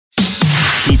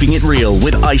Keeping it real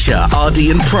with Aishah,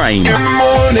 RD and Prem. Good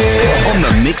morning. On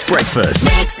the Mixed Breakfast.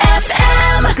 Mix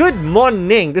FM. Good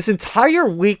morning. This entire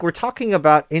week, we're talking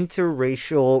about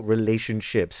interracial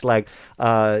relationships. Like,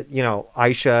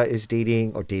 Aishah is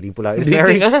dating pula,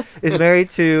 is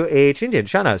married to a Chindian,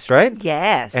 Shanas, right?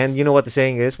 Yes. And you know what the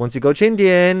saying is? Once you go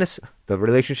Chindian, the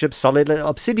relationship's solid like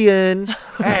obsidian.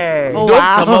 Hey. Oh, Don't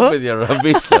wow. come up with your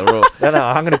rubbish, bro. No,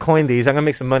 I'm going to coin these. I'm going to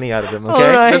make some money out of them, okay?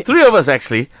 All right. The three of us,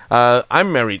 actually,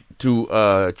 I'm married to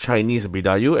a Chinese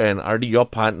Bidayu, and RD, your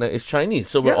partner, is Chinese.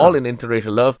 So we're all in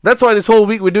interracial love. That's why this whole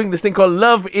week we're doing this thing called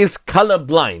Love is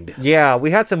Colorblind. Yeah,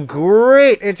 we had some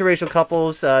great interracial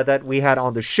couples that we had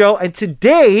on the show. And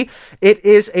today, it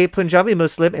is a Punjabi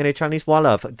Muslim and a Chinese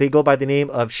Mualaf. They go by the name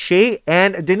of Sher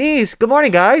and Denise. Good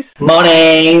morning, guys.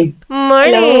 Morning. Morning.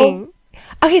 Hello.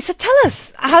 Okay, so tell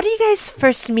us, how do you guys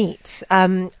first meet?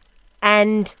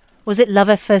 And was it love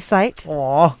at first sight?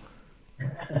 Aw.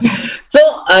 So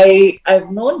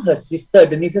I've known her sister,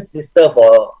 Denise's sister,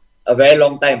 for a very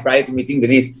long time prior to meeting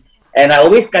Denise. And I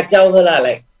always catch out her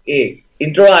like, hey,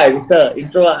 intro sister,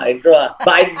 intro. But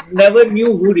I never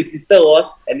knew who the sister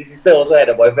was. And the sister also had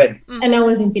a boyfriend. And I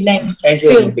was in Penang. And she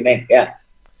was in Penang, yeah.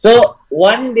 So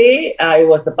one day, it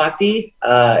was a party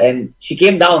and she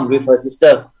came down with her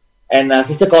sister. And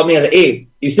sister called me and said, hey,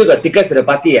 you still got tickets to the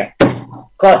party?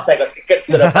 Of course, I got tickets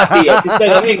to the party. Your sister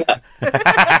coming.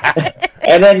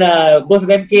 And then both of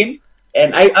them came.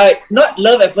 And I not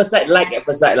love at first sight, like at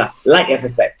first sight. Like at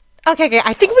first sight. Okay.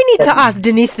 I think we need to ask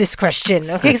Denise this question.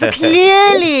 Okay, so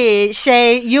clearly,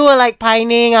 Shay, you were like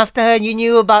pining after her. You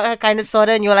knew about her kind of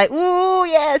sorta, and you were like, ooh,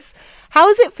 yes. How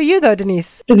is it for you though,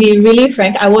 Denise? To be really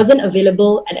frank, I wasn't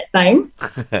available at that time.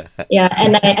 Yeah,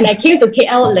 and I came to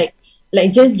KL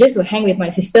like just to hang with my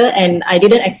sister, and I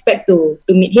didn't expect to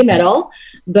meet him at all.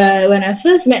 But when I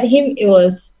first met him, it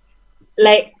was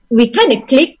like we kind of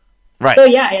clicked. Right. So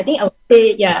yeah, I think I would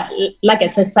say like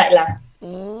at first sight lah.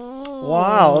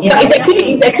 Wow. Okay. Yeah,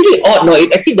 it's actually odd. No,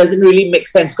 it actually doesn't really make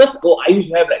sense because I used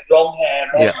to have like long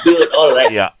hair, beard, all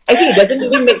right. Yeah. Actually, it doesn't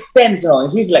really make sense. No,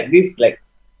 she's like this, like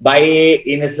baik,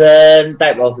 innocent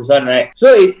type of person, right?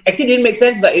 So it actually didn't make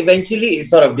sense, but eventually it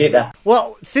sort of did.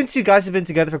 Well, since you guys have been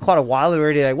together for quite a while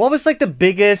already, like, what was like the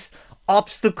biggest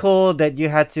obstacle that you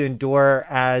had to endure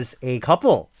as a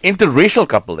couple? Interracial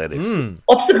couple, that is.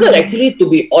 Obstacle, actually, to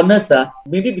be honest,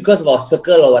 maybe because of our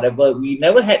circle or whatever, we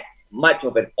never had much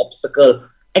of an obstacle,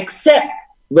 except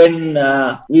when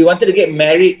we wanted to get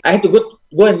married. I had to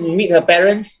go and meet her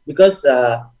parents because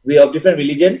we are of different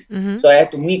religions. So I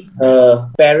had to meet her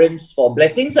parents for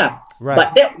blessings. Right.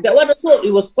 But that one also,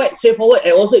 it was quite straightforward.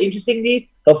 And also, interestingly,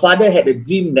 her father had a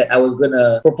dream that I was going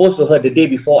to propose to her the day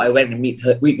before I went and meet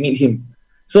him.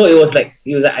 So it was like,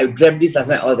 he was like, I dreamt this last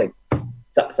night. I was like,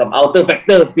 some outer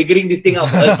factor figuring this thing out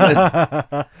for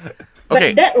us.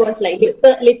 Okay. But that was like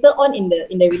later on in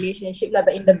the relationship lah.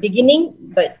 But in the beginning,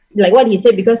 but like what he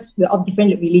said, because we're of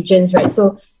different religions, right?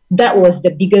 So that was the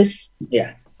biggest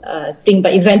thing.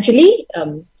 But eventually,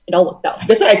 it all worked out.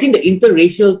 That's why I think the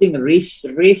interracial thing,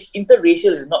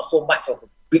 interracial is not so much of a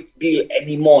big deal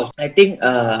anymore. I think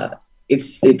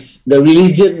it's the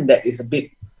religion that is a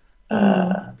bit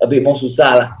more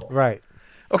susah lah. Right.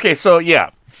 Okay, so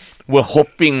we're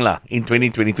hoping in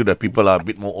 2022 that people are a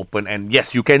bit more open. And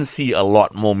yes, you can see a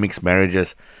lot more mixed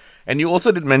marriages. And you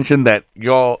also did mention that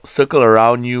your circle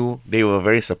around you, they were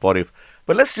very supportive.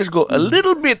 But let's just go a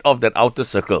little bit of that outer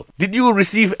circle. Did you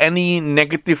receive any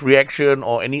negative reaction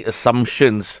or any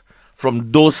assumptions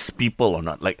from those people or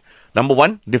not? Like, number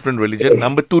one, different religion.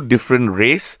 Number two, different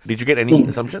race. Did you get any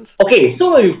assumptions? Okay,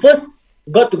 so when we first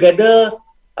got together,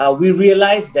 we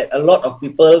realized that a lot of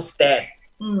people stared.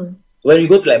 When we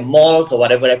go to like malls or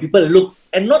whatever, like, people look,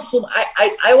 and not so.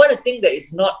 I want to think that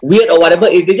it's not weird or whatever.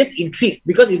 They're just intrigued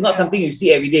because it's not something you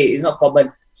see every day. It's not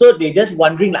common. So they're just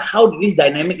wondering like, how did this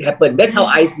dynamic happen? That's how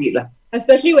I see it lah.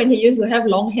 Especially when he used to have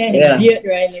long hair and beard,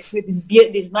 right? Like with his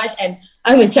beard this much, and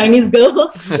I'm a Chinese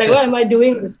girl. Like, what am I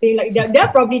doing with thing? Like they're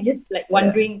probably just like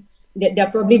wondering. They're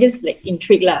probably just like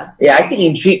intrigued lah. Yeah, I think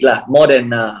intrigued lah more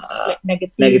than like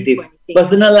negative.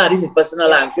 Personal lah. This is personal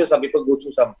lah. I'm sure some people go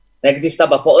through some negative stuff,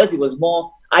 but for us it was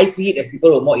more, I see it as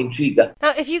people were more intrigued.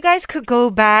 Now, if you guys could go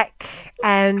back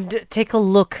and take a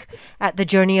look at the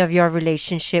journey of your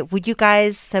relationship, would you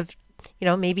guys have,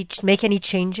 maybe make any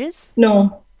changes?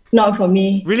 No, not for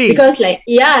me. Really? Because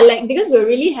because we're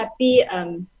really happy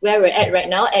where we're at right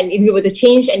now, and if we were to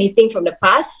change anything from the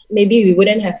past, maybe we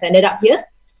wouldn't have ended up here.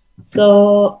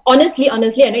 So honestly, I know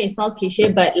it sounds cliche,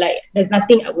 but like there's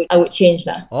nothing I would change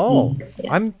lah. Oh,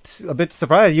 I'm a bit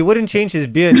surprised. You wouldn't change his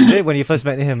beard, did it, when you first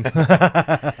met him?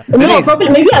 No, probably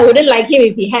maybe I wouldn't like him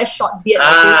if he had short beard.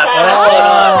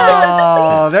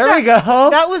 we go.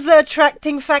 That was the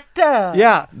attracting factor.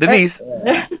 Yeah. Denise,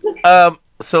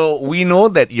 so we know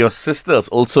that your sister is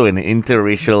also in an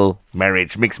interracial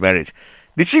marriage, mixed marriage.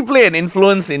 Did she play an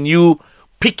influence in you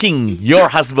picking your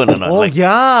husband or not? Oh,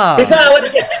 yeah. This one I want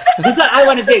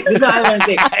to take. This one I want to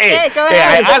take. Hey, go hey,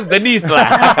 ahead. I asked Denise lah.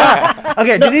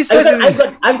 Okay, No, Denise because says...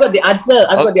 I've got the answer.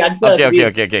 I've got the answer. to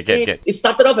this. Okay. It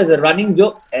started off as a running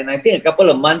joke, and I think a couple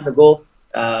of months ago,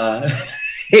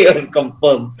 it was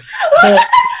confirmed.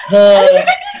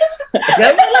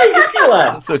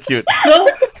 So cute. So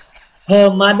her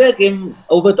mother came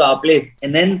over to our place,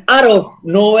 and then out of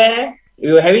nowhere,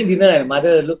 we were having dinner, and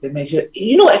mother looked at me and she said,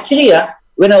 "You know, actually,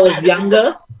 when I was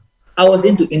younger, I was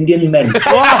into Indian men."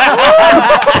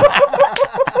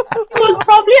 It was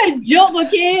probably a joke,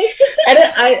 okay? And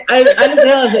then I looked at her and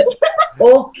I said,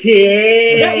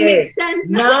 "Okay, That makes sense.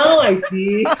 now I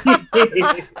see."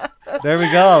 There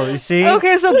we go. You see?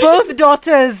 Okay, so both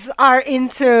daughters are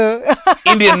into.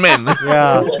 Indian men.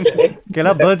 Yeah. Okay,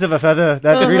 like birds of a feather.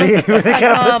 That really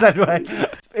kind of puts that right.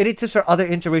 Any tips for other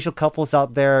interracial couples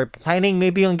out there planning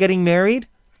maybe on getting married?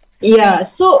 Yeah,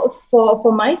 so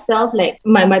for myself, like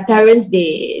my parents,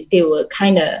 they were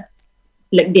kind of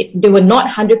like they were not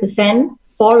 100%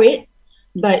 for it,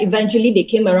 but eventually they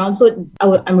came around. So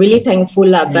I'm really thankful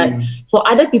lah. But for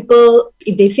other people,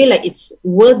 if they feel like it's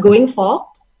worth going for,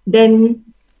 then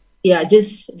yeah,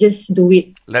 just do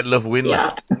it. Let love win.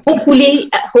 Yeah, hopefully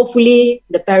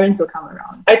the parents will come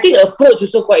around. I think approach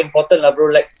is also quite important, lah, bro.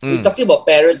 Like we're talking about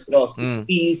parents,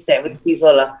 60s, 70s,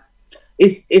 all lah.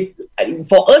 It's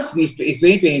for us. It's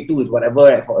 2022 is whatever.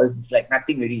 Right? For us, it's like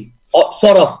nothing really, or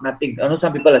sort of nothing. I know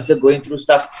some people are still going through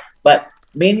stuff, but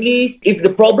mainly, if the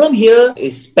problem here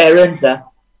is parents,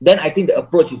 then I think the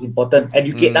approach is important.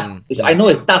 Educate, I know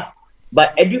it's tough,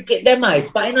 but educate them, it's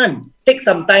fine. Take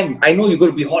some time. I know you're going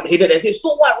to be hot-headed and say,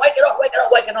 so what? Why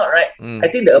cannot, right? I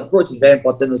think the approach is very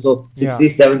important also.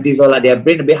 60s, 70s, all that. Their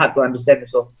brain a bit hard to understand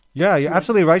also. Yeah, you're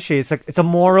absolutely right, Shay. It's a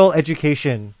moral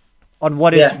education on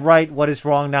what is right, what is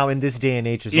wrong now in this day and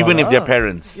age as well. Even if they're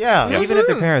parents. Yeah, even if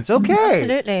they're parents. Okay.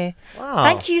 Absolutely. Wow.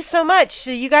 Thank you so much.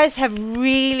 You guys have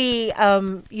really,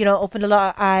 opened a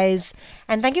lot of eyes.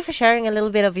 And thank you for sharing a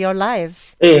little bit of your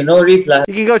lives. Hey, no risk, lah.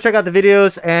 You can go check out the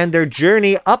videos and their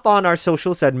journey up on our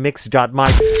socials at mix.my.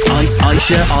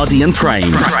 Aishah, Ardy and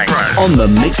Prem on the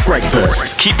Mixed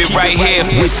Breakfast. Keep it right here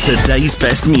With today's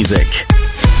best music.